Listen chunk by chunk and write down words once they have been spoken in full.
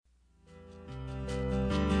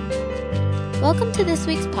Welcome to this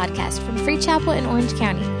week's podcast from Free Chapel in Orange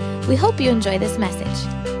County. We hope you enjoy this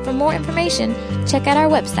message. For more information, check out our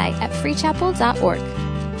website at freechapel.org.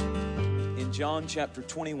 In John chapter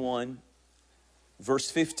 21,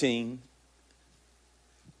 verse 15,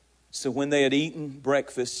 so when they had eaten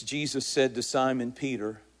breakfast, Jesus said to Simon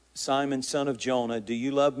Peter, "Simon, son of Jonah, do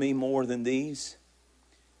you love me more than these?"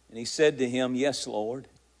 And he said to him, "Yes, Lord,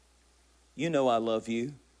 you know I love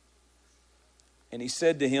you." And he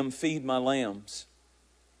said to him, "Feed my lambs."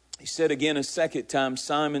 He said again a second time,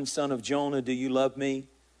 "Simon, son of Jonah, do you love me?"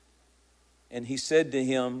 And he said to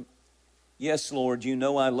him, "Yes, Lord, you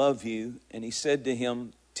know I love you." And he said to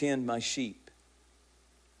him, "Tend my sheep."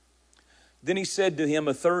 Then he said to him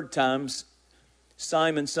a third time,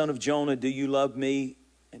 "Simon, son of Jonah, do you love me?"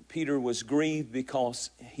 And Peter was grieved because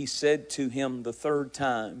he said to him the third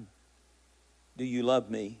time, "Do you love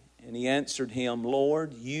me?" And he answered him,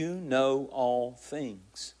 "Lord, you know all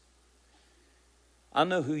things. I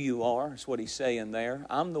know who you are," is what he's saying there.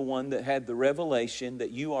 "I'm the one that had the revelation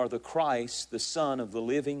that you are the Christ, the Son of the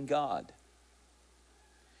living God.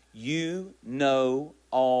 You know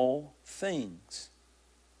all things.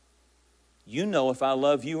 You know if I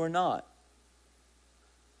love you or not.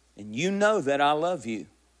 And you know that I love you."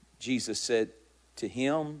 Jesus said to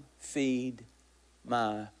him, "Feed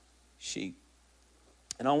my sheep."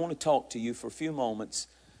 And I want to talk to you for a few moments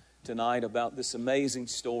tonight about this amazing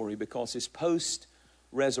story because it's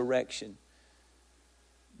post-resurrection.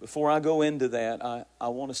 Before I go into that, I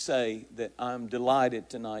want to say that I'm delighted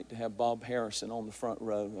tonight to have Bob Harrison on the front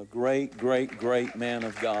row, a great, great, great man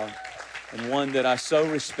of God, and one that I so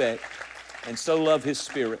respect and so love his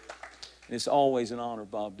spirit. And it's always an honor,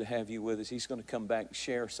 Bob, to have you with us. He's going to come back and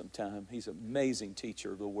share sometime. He's an amazing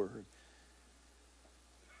teacher of the Word.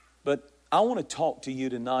 But I want to talk to you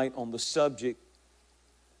tonight on the subject.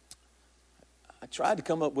 I tried to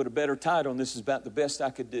come up with a better title, and this is about the best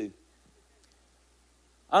I could do.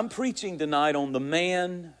 I'm preaching tonight on the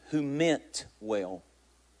man who meant well.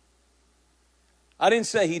 I didn't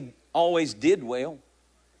say he always did well,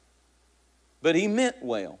 but he meant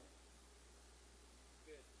well.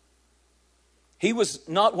 He was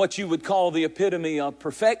not what you would call the epitome of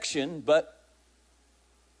perfection, but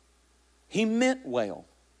he meant well.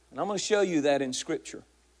 And I'm going to show you that in Scripture.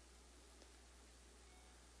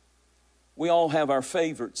 We all have our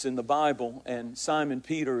favorites in the Bible, and Simon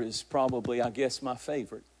Peter is probably, I guess, my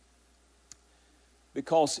favorite.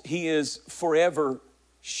 Because he is forever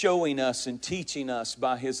showing us and teaching us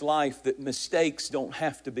by his life that mistakes don't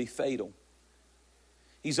have to be fatal.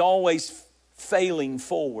 He's always failing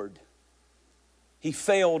forward. He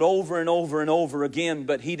failed over and over and over again,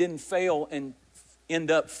 but he didn't fail and end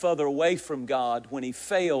up further away from God. When he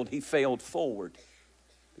failed forward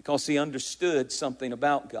because he understood something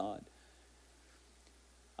about God.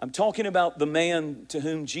 I'm talking about the man to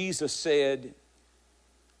whom Jesus said,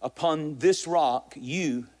 "Upon this rock,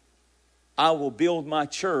 I will build my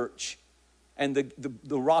church," and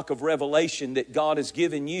the rock of revelation that God has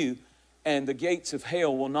given you, and the gates of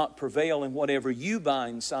hell will not prevail, and whatever you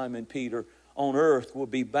bind, Simon Peter, on earth will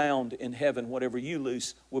be bound in heaven. Whatever you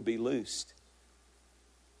loose will be loosed.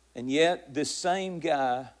 And yet, this same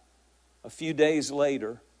guy, a few days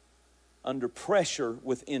later, under pressure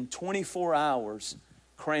within 24 hours,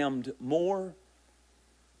 crammed more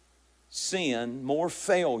sin, more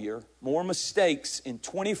failure, more mistakes in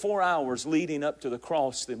 24 hours leading up to the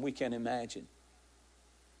cross than we can imagine.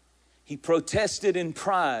 He protested in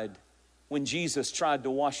pride when Jesus tried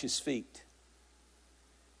to wash his feet.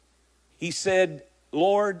 He said,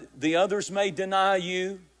 "Lord, the others may deny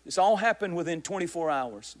you." This all happened within 24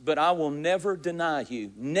 hours. "But I will never deny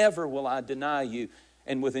you. Never will I deny you."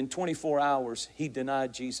 And within 24 hours, he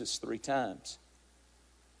denied Jesus 3 times.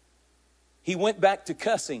 He went back to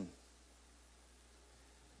cussing.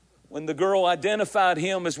 When the girl identified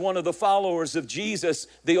him as one of the followers of Jesus,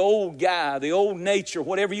 the old guy, the old nature,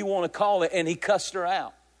 whatever you want to call it, and he cussed her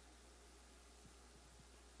out.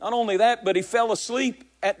 Not only that, but he fell asleep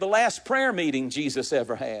at the last prayer meeting Jesus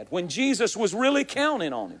ever had, when Jesus was really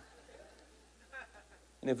counting on him.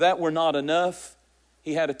 And if that were not enough,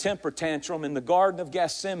 he had a temper tantrum in the Garden of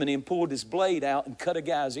Gethsemane and pulled his blade out and cut a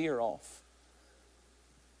guy's ear off.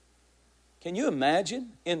 Can you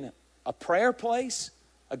imagine in a prayer place,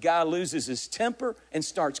 a guy loses his temper and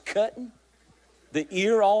starts cutting the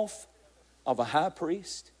ear off of a high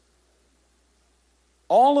priest?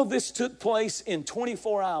 All of this took place in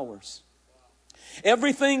 24 hours.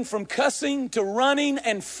 Everything from cussing to running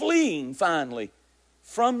and fleeing finally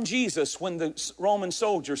from Jesus when the Roman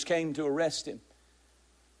soldiers came to arrest him.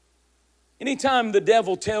 Anytime the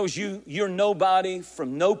devil tells you you're nobody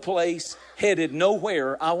from no place, headed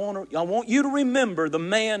nowhere, I want you to remember the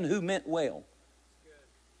man who meant well.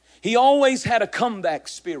 He always had a comeback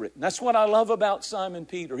spirit. And that's what I love about Simon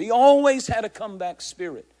Peter. He always had a comeback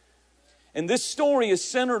spirit. And this story is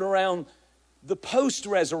centered around the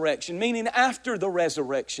post-resurrection, meaning after the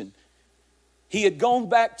resurrection. He had gone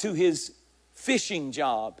back to his fishing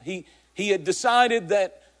job. He had decided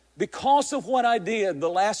that because of what I did the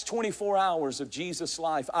last 24 hours of Jesus'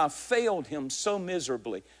 life, I failed him so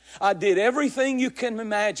miserably. I did everything you can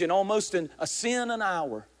imagine, almost a sin an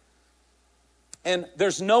hour. And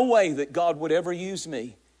there's no way that God would ever use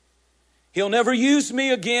me. He'll never use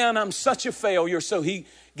me again. I'm such a failure. So he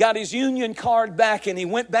got his union card back and he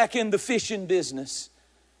went back in the fishing business.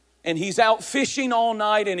 And he's out fishing all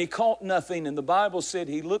night and he caught nothing. And the Bible said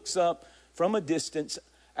he looks up from a distance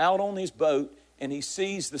out on his boat and he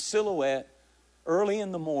sees the silhouette early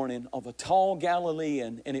in the morning of a tall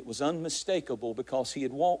Galilean, and it was unmistakable because he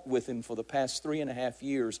had walked with him for the past 3.5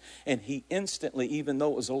 years. And he instantly, even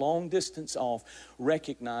though it was a long distance off,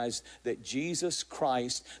 recognized that Jesus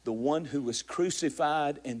Christ, the one who was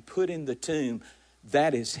crucified and put in the tomb,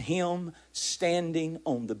 that is him standing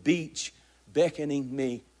on the beach beckoning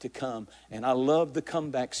me to come. And I love the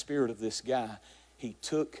comeback spirit of this guy. He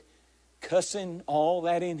took, cussing all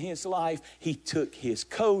that in his life, he took his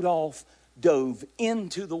coat off, dove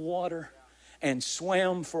into the water and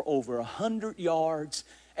swam for over 100 yards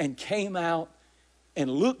and came out and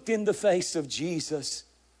looked in the face of Jesus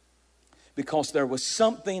because there was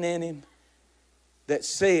something in him that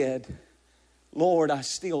said, Lord, I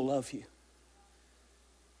still love you.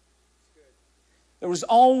 There was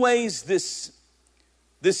always this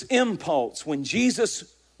impulse when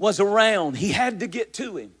Jesus was around. He had to get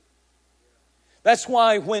to him. That's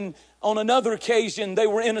why when on another occasion they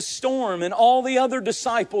were in a storm and all the other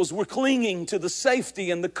disciples were clinging to the safety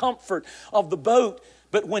and the comfort of the boat,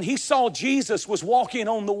 but when he saw Jesus was walking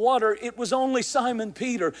on the water, it was only Simon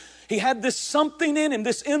Peter. He had this something in him,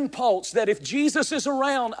 this impulse that if Jesus is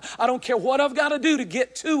around, I don't care what I've got to do to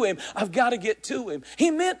get to him, I've got to get to him. He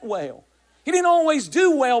meant well. He didn't always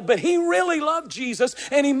do well, but he really loved Jesus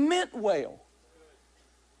and he meant well.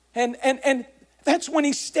 And that's when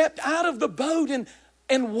he stepped out of the boat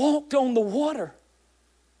and walked on the water.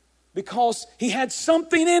 Because he had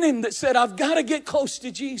something in him that said, I've got to get close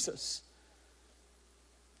to Jesus.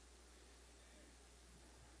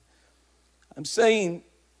 I'm saying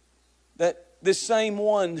that this same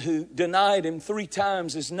one who denied him 3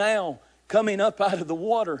 times is now coming up out of the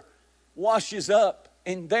water, washes up,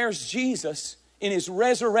 and there's Jesus in his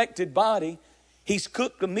resurrected body. He's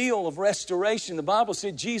cooked a meal of restoration. The Bible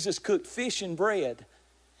said Jesus cooked fish and bread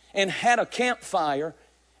and had a campfire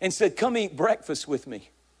and said, come eat breakfast with me.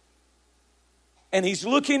 And he's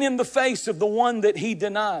looking in the face of the one that he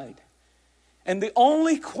denied. And the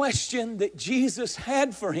only question that Jesus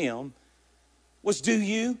had for him was, do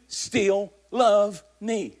you still love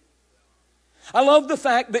me? I love the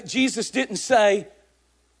fact that Jesus didn't say,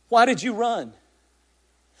 why did you run?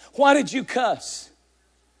 Why did you cuss?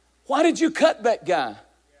 Why did you cut that guy?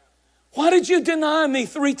 Why did you deny me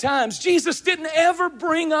 3 times? Jesus didn't ever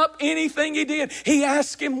bring up anything he did. He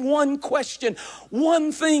asked him one question.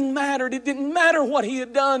 One thing mattered. It didn't matter what he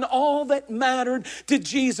had done. All that mattered to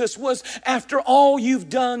Jesus was, after all you've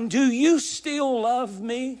done, do you still love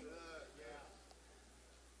me?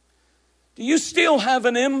 Do you still have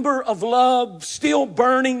an ember of love still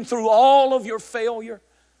burning through all of your failure?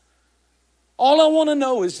 All I want to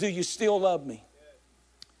know is, do you still love me?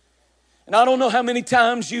 And I don't know how many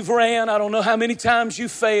times you've ran. I don't know how many times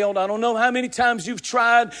you've failed. I don't know how many times you've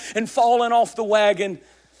tried and fallen off the wagon.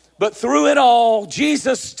 But through it all,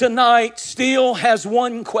 Jesus tonight still has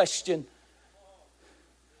one question.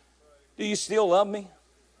 Do you still love me?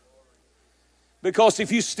 Because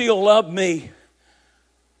if you still love me,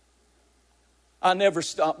 I never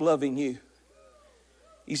stop loving you.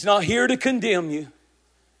 He's not here to condemn you.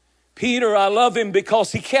 Peter, I love him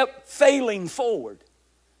because he kept failing forward.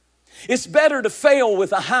 It's better to fail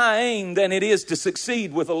with a high aim than it is to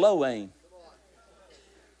succeed with a low aim.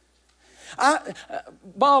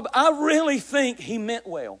 Bob, I really think he meant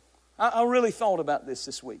well. I really thought about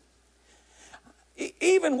this week.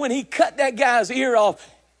 Even when he cut that guy's ear off,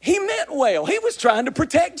 he meant well. He was trying to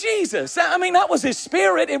protect Jesus. I mean, that was his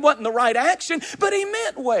spirit. It wasn't the right action, but he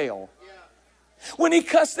meant well. When he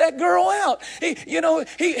cussed that girl out,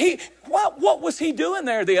 what was he doing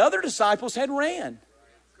there? The other disciples had ran.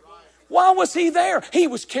 Why was he there? He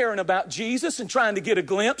was caring about Jesus and trying to get a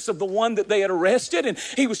glimpse of the one that they had arrested, and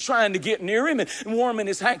he was trying to get near him and warm in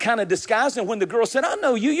his kind of disguise. And when the girl said, I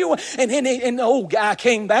know you, and the old guy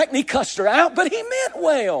came back and he cussed her out, but he meant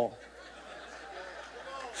well.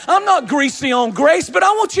 I'm not greasy on grace, but I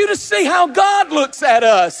want you to see how God looks at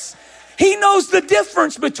us. He knows the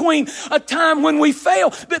difference between a time when we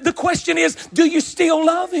fail. But the question is, do you still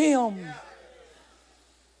love him?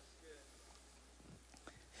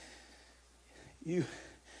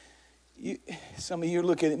 Some of you are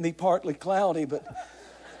looking at me partly cloudy, but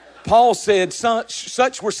Paul said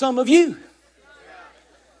such were some of you.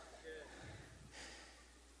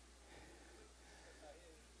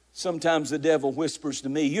 Sometimes the devil whispers to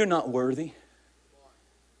me, you're not worthy.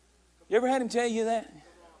 You ever had him tell you that?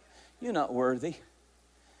 You're not worthy.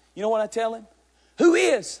 You know what I tell him? Who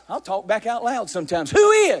is? I'll talk back out loud sometimes.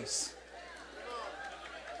 Who is?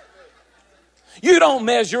 You don't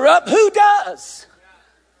measure up. Who does?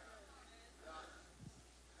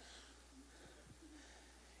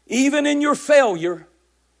 Even in your failure,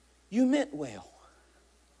 you meant well.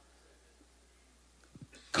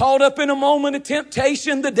 Caught up in a moment of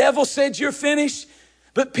temptation, the devil said you're finished.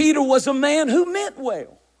 But Peter was a man who meant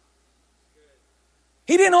well.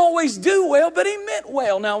 He didn't always do well, but he meant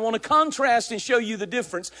well. Now I want to contrast and show you the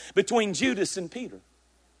difference between Judas and Peter.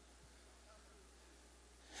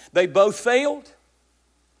 They both failed.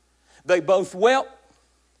 They both wept.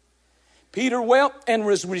 Peter wept and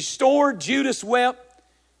was restored. Judas wept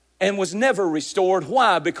and was never restored.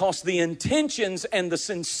 Why? Because the intentions and the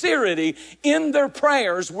sincerity in their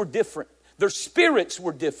prayers were different. Their spirits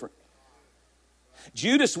were different.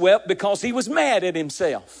 Judas wept because he was mad at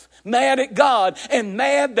himself, mad at God, and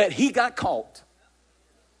mad that he got caught.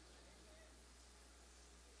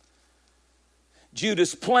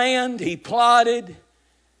 Judas planned, he plotted,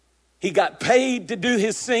 he got paid to do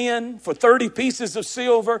his sin for 30 pieces of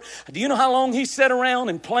silver. Do you know how long he sat around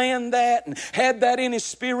and planned that and had that in his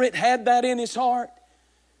spirit, had that in his heart?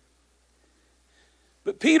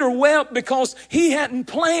 But Peter wept because he hadn't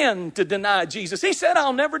planned to deny Jesus. He said,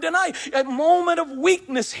 I'll never deny you. A moment of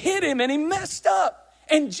weakness hit him and he messed up.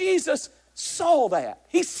 And Jesus saw that.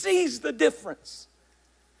 He sees the difference.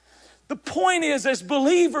 The point is, as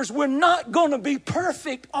believers, we're not going to be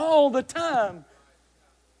perfect all the time.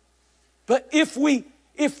 But if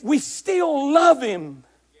we still love him,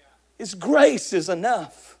 his grace is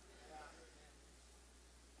enough.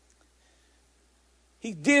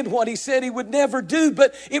 He did what he said he would never do,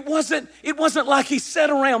 but it wasn't like he sat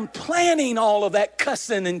around planning all of that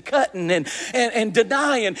cussing and cutting and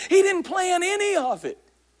denying. He didn't plan any of it.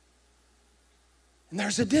 And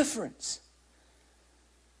there's a difference.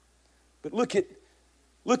 But look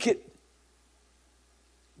at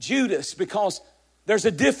Judas, because there's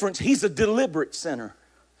a difference. He's a deliberate sinner.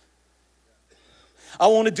 I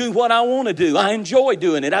want to do what I want to do. I enjoy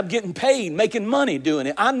doing it. I'm getting paid, making money doing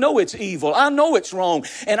it. I know it's evil. I know it's wrong.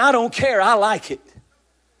 And I don't care. I like it.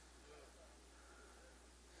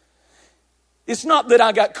 It's not that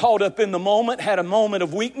I got caught up in the moment, had a moment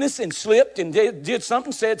of weakness and slipped and did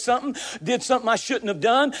something, said something, did something I shouldn't have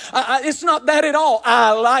done. It's not that at all.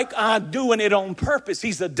 I'm doing it on purpose.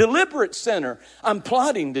 He's a deliberate sinner. I'm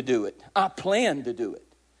plotting to do it. I plan to do it.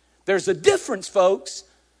 There's a difference, folks,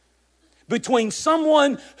 between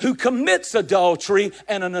someone who commits adultery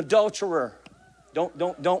and an adulterer.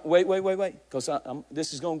 Don't, wait, because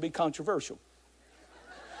this is going to be controversial.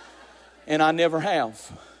 And I never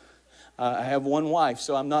have. I have one wife,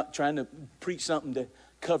 so I'm not trying to preach something to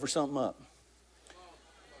cover something up.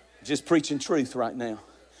 Just preaching truth right now.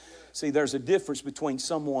 See, there's a difference between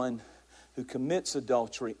someone who commits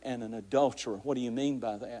adultery and an adulterer. What do you mean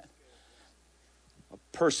by that? A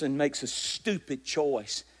person makes a stupid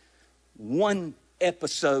choice. One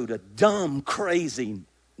episode, a dumb, crazy,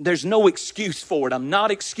 there's no excuse for it. I'm not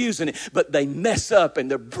excusing it, but they mess up and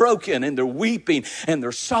they're broken and they're weeping and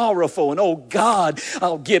they're sorrowful. And oh God,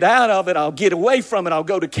 I'll get out of it. I'll get away from it. I'll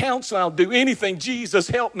go to counseling. I'll do anything. Jesus,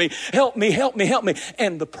 help me, help me, help me, help me.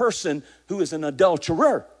 And the person who is an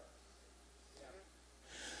adulterer,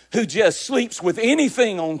 who just sleeps with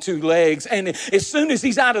anything on two legs, and as soon as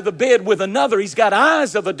he's out of the bed with another, he's got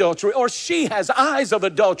eyes of adultery, or she has eyes of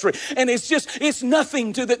adultery, and it's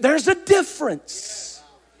nothing to that. There's a difference.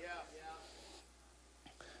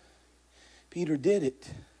 Peter did it,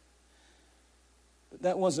 but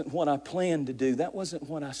that wasn't what I planned to do. That wasn't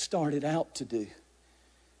what I started out to do.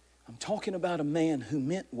 I'm talking about a man who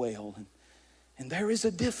meant well, and there is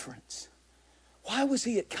a difference. Why was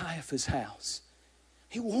he at Caiaphas' house?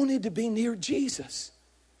 He wanted to be near Jesus.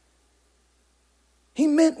 He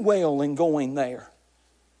meant well in going there.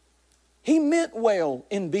 He meant well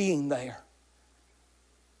in being there.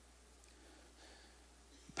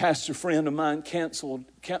 A pastor friend of mine counseled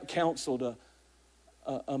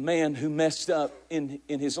a man who messed up in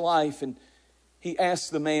his life, and he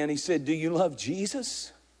asked the man, he said, "Do you love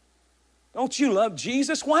Jesus? Don't you love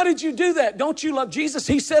Jesus? Why did you do that? Don't you love Jesus?"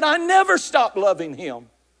 He said, "I never stopped loving him."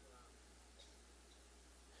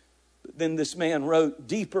 But then this man wrote,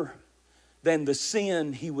 deeper than the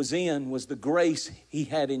sin he was in was the grace he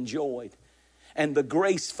had enjoyed. And the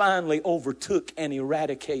grace finally overtook and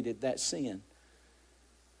eradicated that sin.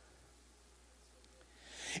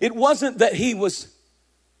 It wasn't how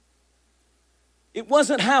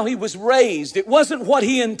he was raised. It wasn't what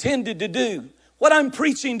he intended to do. What I'm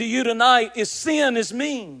preaching to you tonight is sin is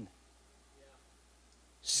mean.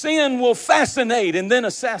 Sin will fascinate and then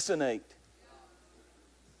assassinate.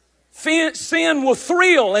 Sin will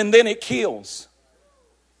thrill and then it kills.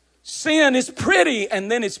 Sin is pretty and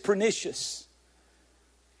then it's pernicious.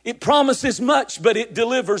 It promises much, but it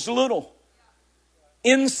delivers little.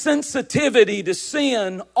 Insensitivity to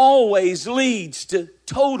sin always leads to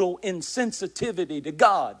total insensitivity to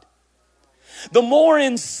God. The more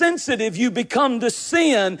insensitive you become to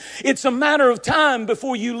sin, it's a matter of time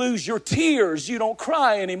before you lose your tears. You don't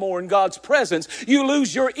cry anymore in God's presence. You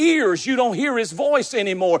lose your ears. You don't hear His voice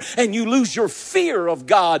anymore. And you lose your fear of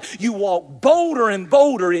God. You walk bolder and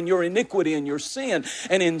bolder in your iniquity and your sin.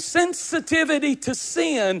 And insensitivity to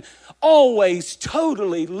sin always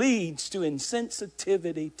totally leads to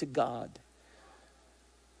insensitivity to God.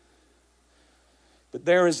 But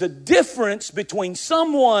there is a difference between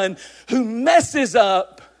someone who messes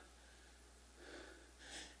up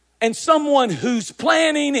and someone who's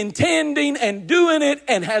planning, intending, and doing it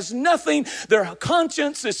and has nothing. Their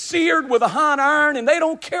conscience is seared with a hot iron and they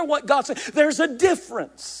don't care what God says. There's a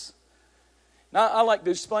difference. Now, I like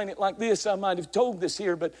to explain it like this. I might have told this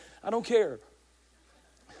here, but I don't care.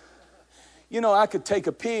 You know, I could take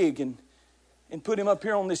a pig and put him up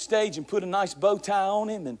here on this stage and put a nice bow tie on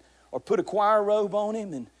him or put a choir robe on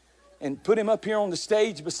him and put him up here on the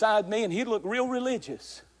stage beside me and he'd look real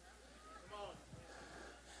religious.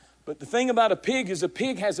 But the thing about a pig is a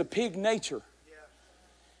pig has a pig nature.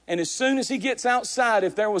 And as soon as he gets outside,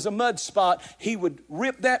 if there was a mud spot, he would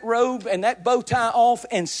rip that robe and that bow tie off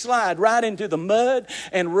and slide right into the mud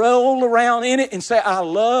and roll around in it and say, "I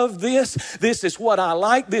love this. This is what I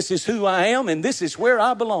like. This is who I am. And this is where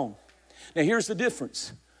I belong." Now here's the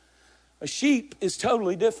difference. A sheep is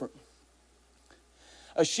totally different.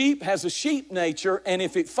 A sheep has a sheep nature, and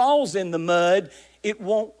if it falls in the mud, it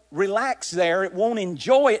won't relax there. It won't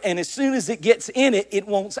enjoy it. And as soon as it gets in it, it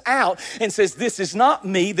wants out and says, "This is not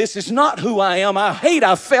me. This is not who I am. I hate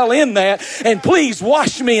I fell in that. And please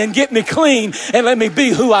wash me and get me clean and let me be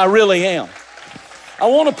who I really am." I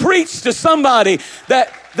want to preach to somebody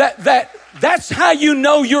that's how you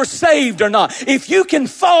know you're saved or not. If you can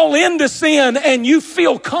fall into sin and you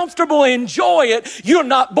feel comfortable and enjoy it, you're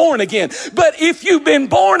not born again. But if you've been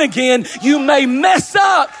born again, you may mess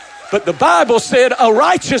up. But the Bible said a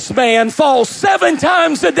righteous man falls 7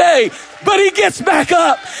 times a day, but he gets back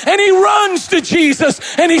up and he runs to Jesus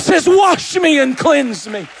and he says, "Wash me and cleanse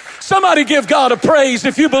me." Somebody give God a praise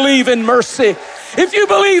if you believe in mercy, if you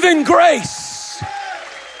believe in grace.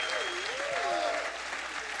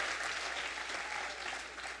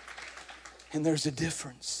 And there's a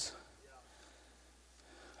difference.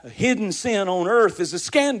 A hidden sin on earth is a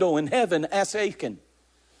scandal in heaven. Ask Achan.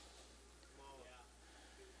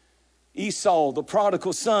 Esau, the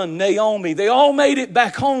prodigal son, Naomi, they all made it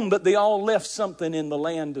back home, but they all left something in the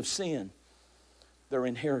land of sin. Their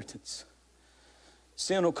inheritance.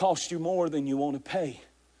 Sin will cost you more than you want to pay.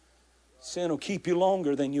 Sin will keep you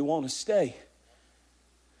longer than you want to stay.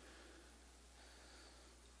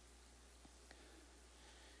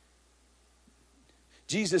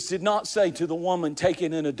 Jesus did not say to the woman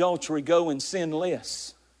taken in adultery, "Go and sin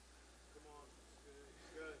less."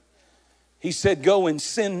 He said, "Go and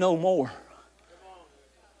sin no more."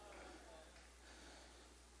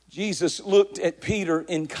 Jesus looked at Peter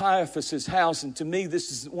in Caiaphas' house, and to me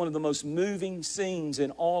this is one of the most moving scenes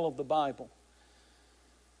in all of the Bible.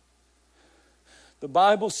 The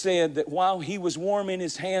Bible said that while he was warming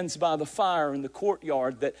his hands by the fire in the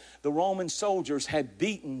courtyard, that the Roman soldiers had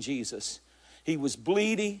beaten Jesus. He was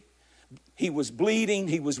bleeding, he was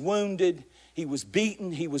wounded, he was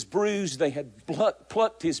beaten, he was bruised. They had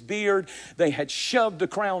plucked his beard. They had shoved a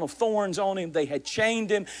crown of thorns on him. They had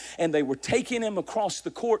chained him, and they were taking him across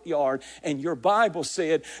the courtyard. And your Bible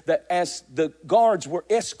said that as the guards were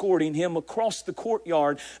escorting him across the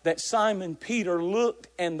courtyard, that Simon Peter looked,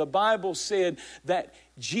 and the Bible said that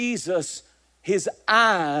Jesus his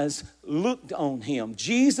eyes looked on him.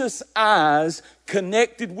 Jesus' eyes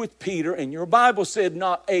connected with Peter, and your Bible said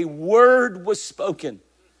not a word was spoken.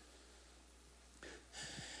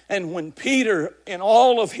 And when Peter, in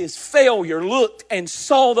all of his failure, looked and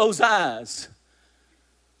saw those eyes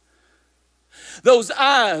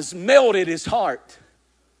melted his heart.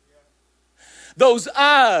 Those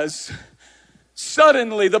eyes,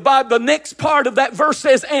 suddenly, the next part of that verse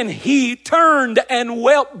says, and he turned and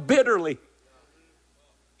wept bitterly.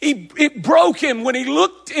 It broke him when he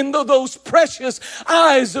looked into those precious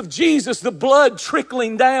eyes of Jesus, the blood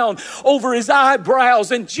trickling down over his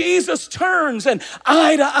eyebrows. And Jesus turns, and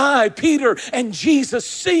eye to eye, Peter and Jesus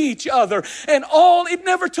see each other. And it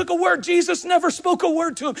never took a word. Jesus never spoke a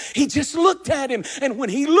word to him. He just looked at him. And when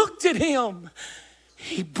he looked at him,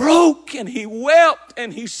 he broke and he wept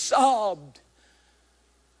and he sobbed.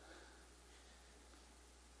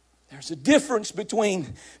 There's a difference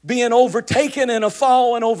between being overtaken in a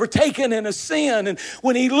fall and overtaken in a sin. And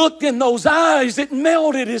when he looked in those eyes, it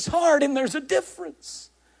melted his heart, and there's a difference.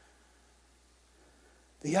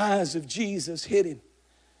 The eyes of Jesus hit him,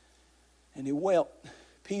 and he wept.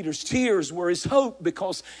 Peter's tears were his hope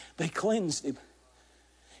because they cleansed him.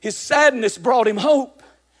 His sadness brought him hope.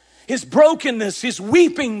 His brokenness, his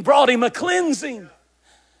weeping brought him a cleansing.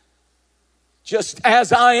 Just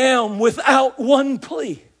as I am without one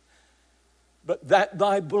plea, but that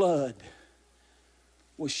thy blood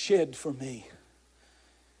was shed for me.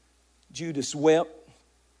 Judas wept,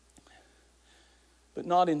 but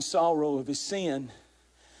not in sorrow of his sin,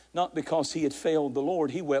 not because he had failed the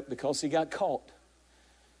Lord. He wept because he got caught.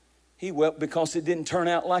 He wept because it didn't turn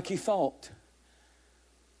out like he thought.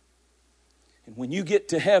 And when you get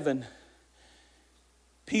to heaven,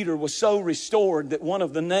 Peter was so restored that one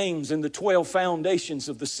of the names in the 12 foundations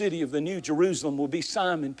of the city of the New Jerusalem will be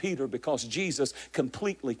Simon Peter, because Jesus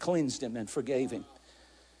completely cleansed him and forgave him.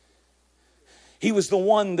 He was the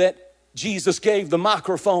one that Jesus gave the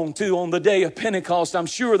microphone to on the day of Pentecost. I'm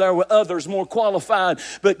sure there were others more qualified,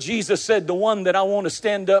 but Jesus said, the one that I want to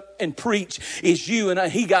stand up and preach is you.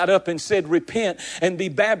 And he got up and said, repent and be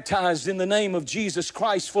baptized in the name of Jesus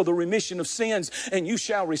Christ for the remission of sins, and you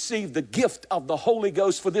shall receive the gift of the Holy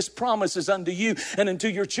Ghost, for this promise is unto you and unto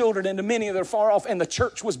your children and to many that are far off. And the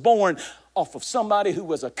church was born off of somebody who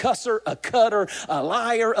was a cusser, a cutter, a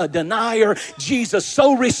liar, a denier. Jesus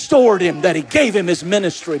so restored him that he gave him his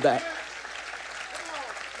ministry back.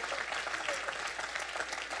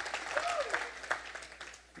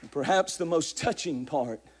 And perhaps the most touching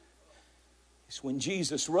part is when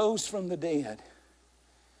Jesus rose from the dead,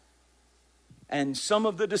 and some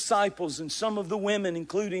of the disciples and some of the women,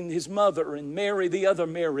 including his mother and Mary, the other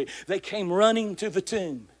Mary, they came running to the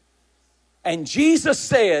tomb. And Jesus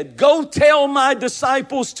said, go tell my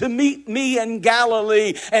disciples to meet me in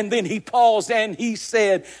Galilee. And then he paused and he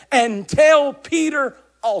said, and tell Peter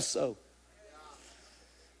also.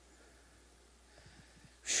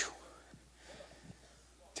 Whew.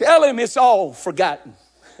 Tell him it's all forgotten.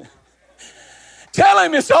 Tell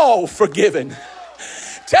him it's all forgiven.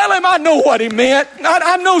 Tell him I know what he meant.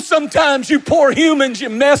 I know sometimes you poor humans, you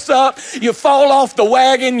mess up, you fall off the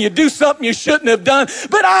wagon, you do something you shouldn't have done.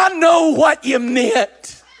 But I know what you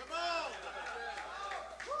meant.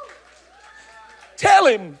 Tell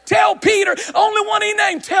him. Tell Peter. Only one he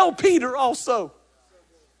named. Tell Peter also.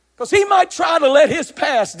 Because he might try to let his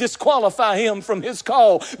past disqualify him from his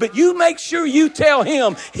call. But you make sure you tell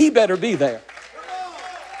him he better be there.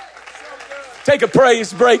 Take a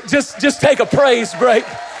praise break. Just take a praise break.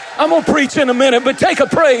 I'm going to preach in a minute, but take a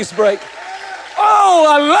praise break. Oh,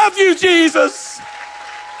 I love you, Jesus.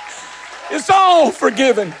 It's all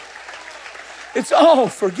forgiven. It's all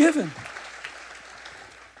forgiven.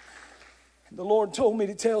 And the Lord told me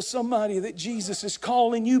to tell somebody that Jesus is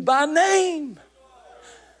calling you by name.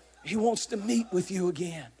 He wants to meet with you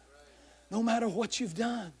again, no matter what you've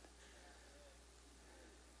done.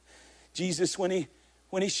 Jesus, when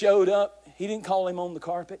he showed up, he didn't call him on the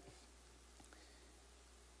carpet.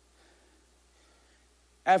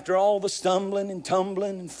 After all the stumbling and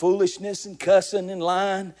tumbling and foolishness and cussing and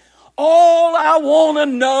lying, all I want to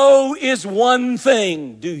know is one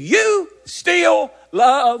thing. Do you still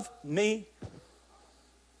love me?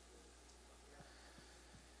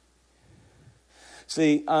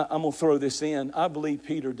 See, I'm going to throw this in. I believe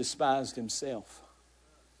Peter despised himself.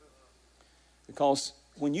 Because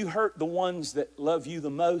when you hurt the ones that love you the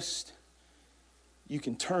most, you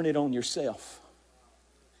can turn it on yourself.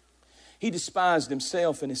 He despised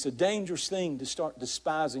himself, and it's a dangerous thing to start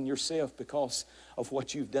despising yourself because of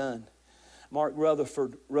what you've done. Mark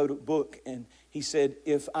Rutherford wrote a book, and he said,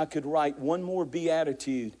 if I could write one more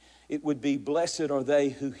beatitude, it would be, blessed are they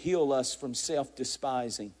who heal us from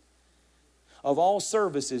self-despising. Of all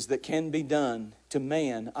services that can be done to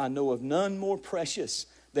man, I know of none more precious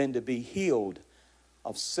than to be healed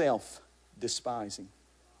of self-despising.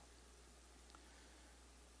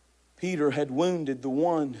 Peter had wounded the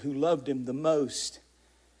one who loved him the most.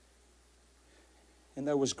 And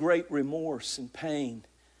there was great remorse and pain.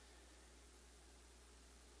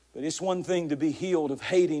 But it's one thing to be healed of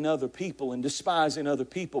hating other people and despising other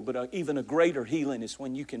people, but even a greater healing is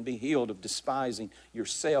when you can be healed of despising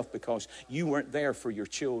yourself because you weren't there for your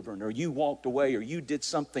children, or you walked away, or you did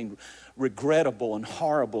something regrettable and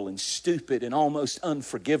horrible and stupid and almost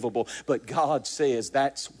unforgivable. But God says,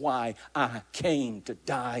 that's why I came to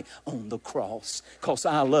die on the cross, because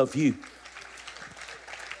I love you.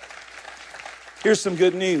 Here's some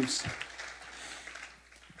good news.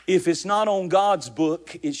 If it's not on God's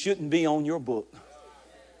book, it shouldn't be on your book.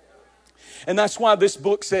 And that's why this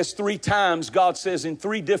book says 3 times, God says in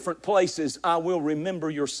 3 different places, I will remember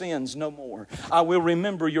your sins no more. I will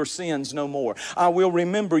remember your sins no more. I will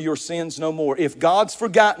remember your sins no more. If God's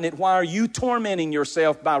forgotten it, why are you tormenting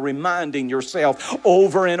yourself by reminding yourself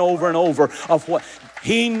over and over and over of what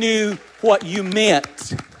He knew what you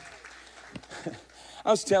meant? I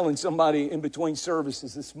was telling somebody in between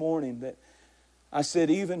services this morning that I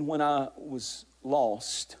said, even when I was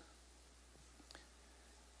lost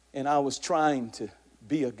and I was trying to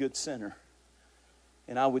be a good sinner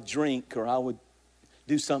and I would drink or I would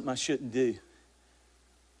do something I shouldn't do,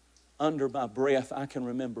 under my breath I can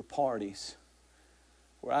remember parties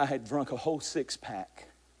where I had drunk a whole 6-pack.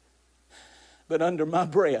 But under my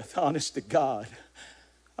breath, honest to God,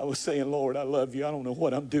 I was saying, Lord, I love you. I don't know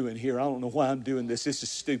what I'm doing here. I don't know why I'm doing this. This is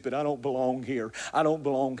stupid. I don't belong here. I don't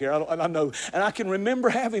belong here. I know. And I can remember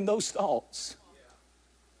having those thoughts.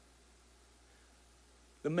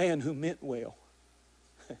 The man who meant well.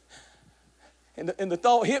 And the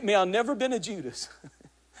thought hit me, I've never been a Judas.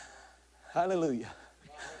 Hallelujah.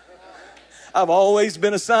 I've always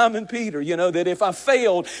been a Simon Peter. You know, that if I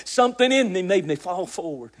failed, something in me made me fall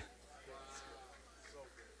forward.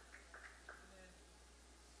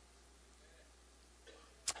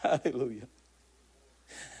 Hallelujah.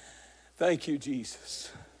 Thank you,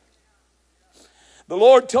 Jesus. The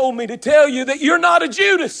Lord told me to tell you that you're not a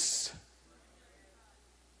Judas.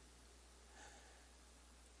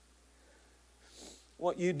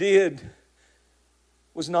 What you did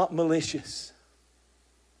was not malicious.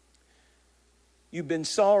 You've been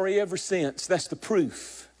sorry ever since. That's the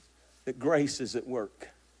proof that grace is at work.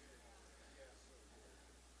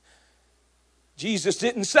 Jesus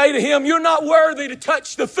didn't say to him, you're not worthy to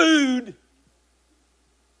touch the food.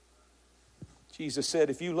 Jesus said,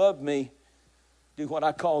 if you love me, do what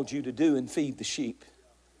I called you to do and feed the sheep.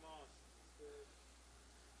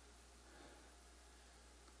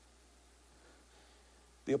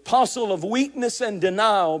 The apostle of weakness and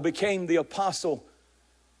denial became the apostle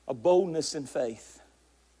of boldness and faith.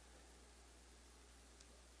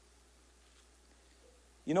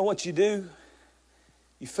 You know what you do?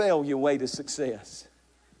 You fail your way to success.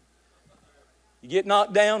 You get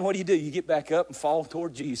knocked down, what do? You get back up and fall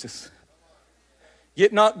toward Jesus.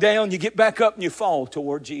 Get knocked down, you get back up and you fall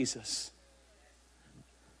toward Jesus.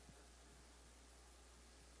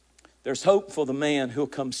 There's hope for the man who'll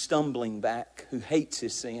come stumbling back, who hates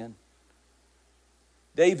his sin.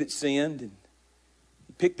 David sinned and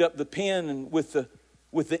he picked up the pen, and with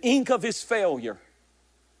the ink of his failure,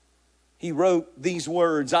 he wrote these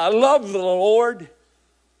words, I love the Lord.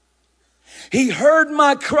 He heard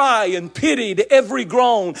my cry and pitied every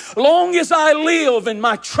groan. Long as I live and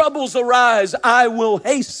my troubles arise, I will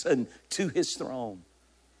hasten to his throne.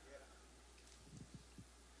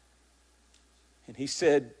 And he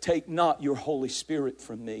said, take not your Holy Spirit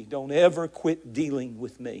from me. Don't ever quit dealing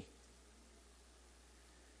with me.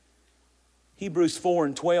 Hebrews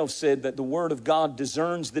 4:12 said that the Word of God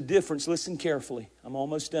discerns the difference. Listen carefully. I'm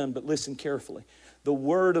almost done, but listen carefully. The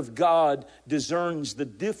Word of God discerns the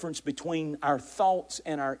difference between our thoughts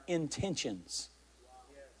and our intentions.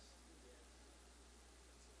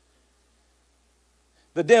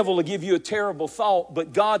 The devil will give you a terrible thought,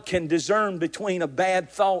 but God can discern between a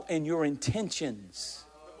bad thought and your intentions.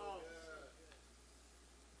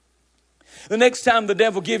 The next time the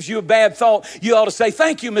devil gives you a bad thought, you ought to say,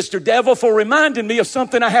 thank you, Mr. Devil, for reminding me of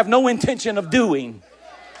something I have no intention of doing.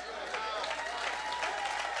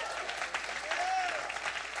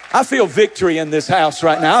 I feel victory in this house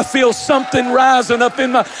right now. I feel something rising up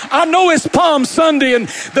in my... I know it's Palm Sunday and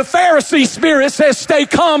the Pharisee spirit says stay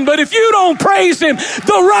calm, but if you don't praise Him,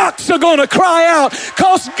 the rocks are going to cry out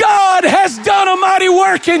because God has done a mighty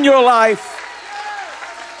work in your life.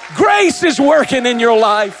 Grace is working in your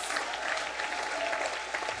life.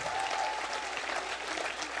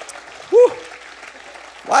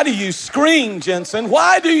 Why do you scream, Jensen?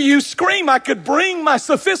 Why do you scream? I could bring my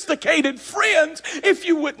sophisticated friends if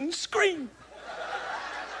you wouldn't scream.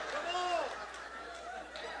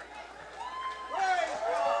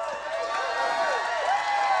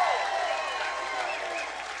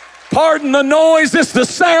 Pardon the noise, it's the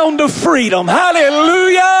sound of freedom.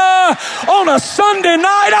 Hallelujah. On a Sunday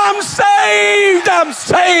night, I'm saved. I'm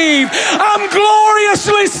saved. I'm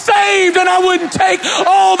gloriously saved, and I wouldn't take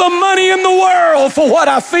all the money in the world for what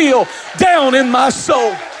I feel down in my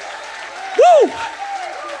soul. Woo!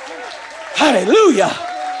 Hallelujah.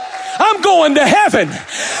 I'm going to heaven.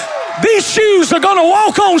 These shoes are going to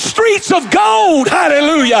walk on streets of gold.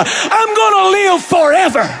 Hallelujah. I'm going to live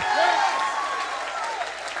forever.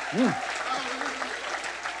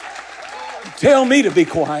 Tell me to be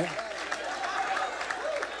quiet.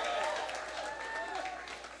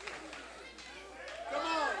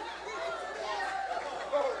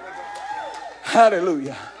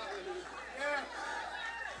 Hallelujah.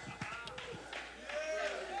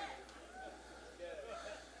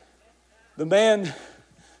 The man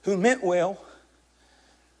who meant well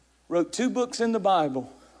wrote 2 books in the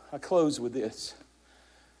Bible. I close with this.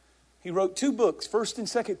 He wrote 2 books, 1st and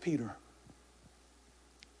 2nd Peter.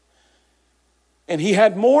 And he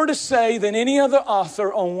had more to say than any other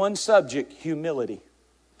author on one subject, humility.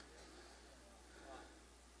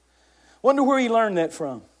 Wonder where he learned that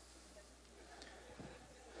from.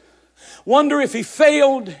 Wonder if he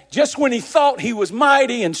failed just when he thought he was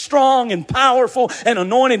mighty and strong and powerful and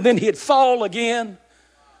anointed, then he'd fall again.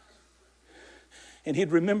 And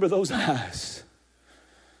he'd remember those eyes.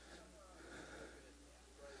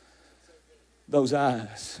 Those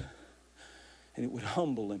eyes. And it would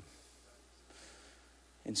humble him.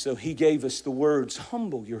 And so he gave us the words,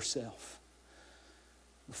 humble yourself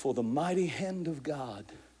before the mighty hand of God.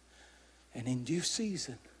 And in due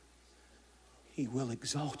season, He will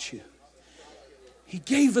exalt you. He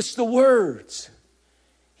gave us the words.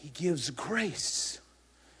 He gives grace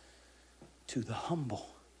to the humble.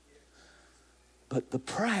 But the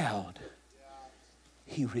proud,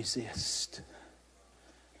 He resists.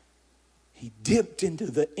 He dipped into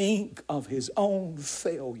the ink of His own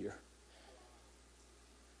failure.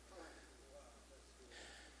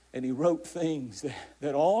 And He wrote things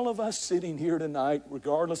that all of us sitting here tonight,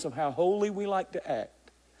 regardless of how holy we like to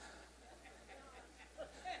act,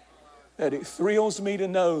 that it thrills me to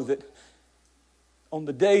know that on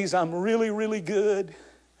the days I'm really, really good,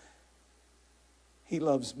 He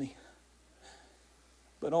loves me.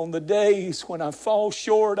 But on the days when I fall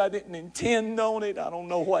short, I didn't intend on it, I don't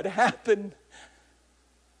know what happened,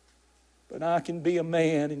 but I can be a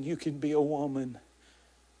man and you can be a woman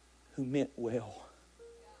who meant well.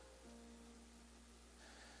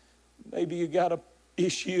 Maybe you got an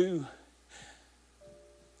issue.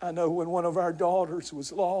 I know when one of our daughters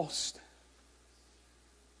was lost,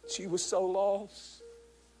 she was so lost,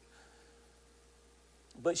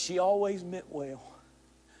 but she always meant well.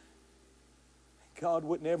 God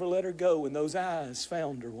would never let her go, and those eyes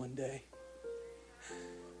found her one day.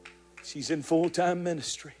 She's in full-time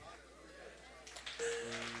ministry.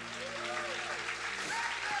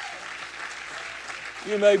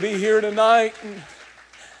 You may be here tonight and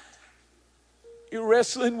you're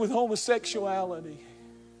wrestling with homosexuality.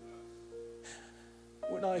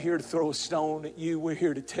 We're not here to throw a stone at you. We're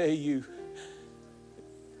here to tell you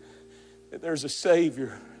that there's a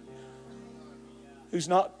Savior who's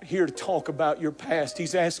not here to talk about your past.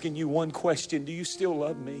 He's asking you one question. Do you still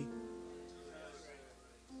love me?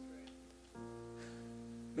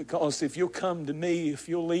 Because if you'll come to me, if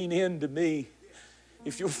you'll lean into me,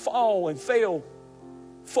 if you'll fall and fail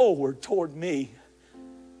forward toward me,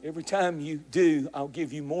 every time you do, I'll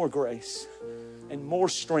give you more grace and more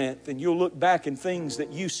strength. And you'll look back and things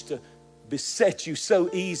that used to beset you so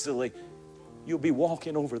easily, you'll be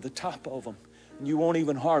walking over the top of them. And you won't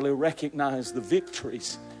even hardly recognize the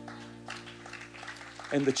victories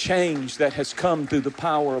and the change that has come through the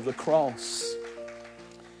power of the cross.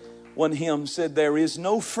 One hymn said, there is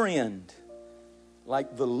no friend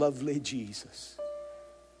like the lovely Jesus.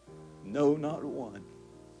 No, not one.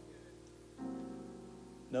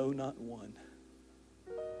 No, not one.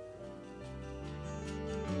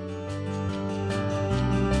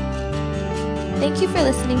 Thank you for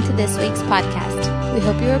listening to this week's podcast. We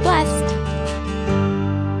hope you were blessed.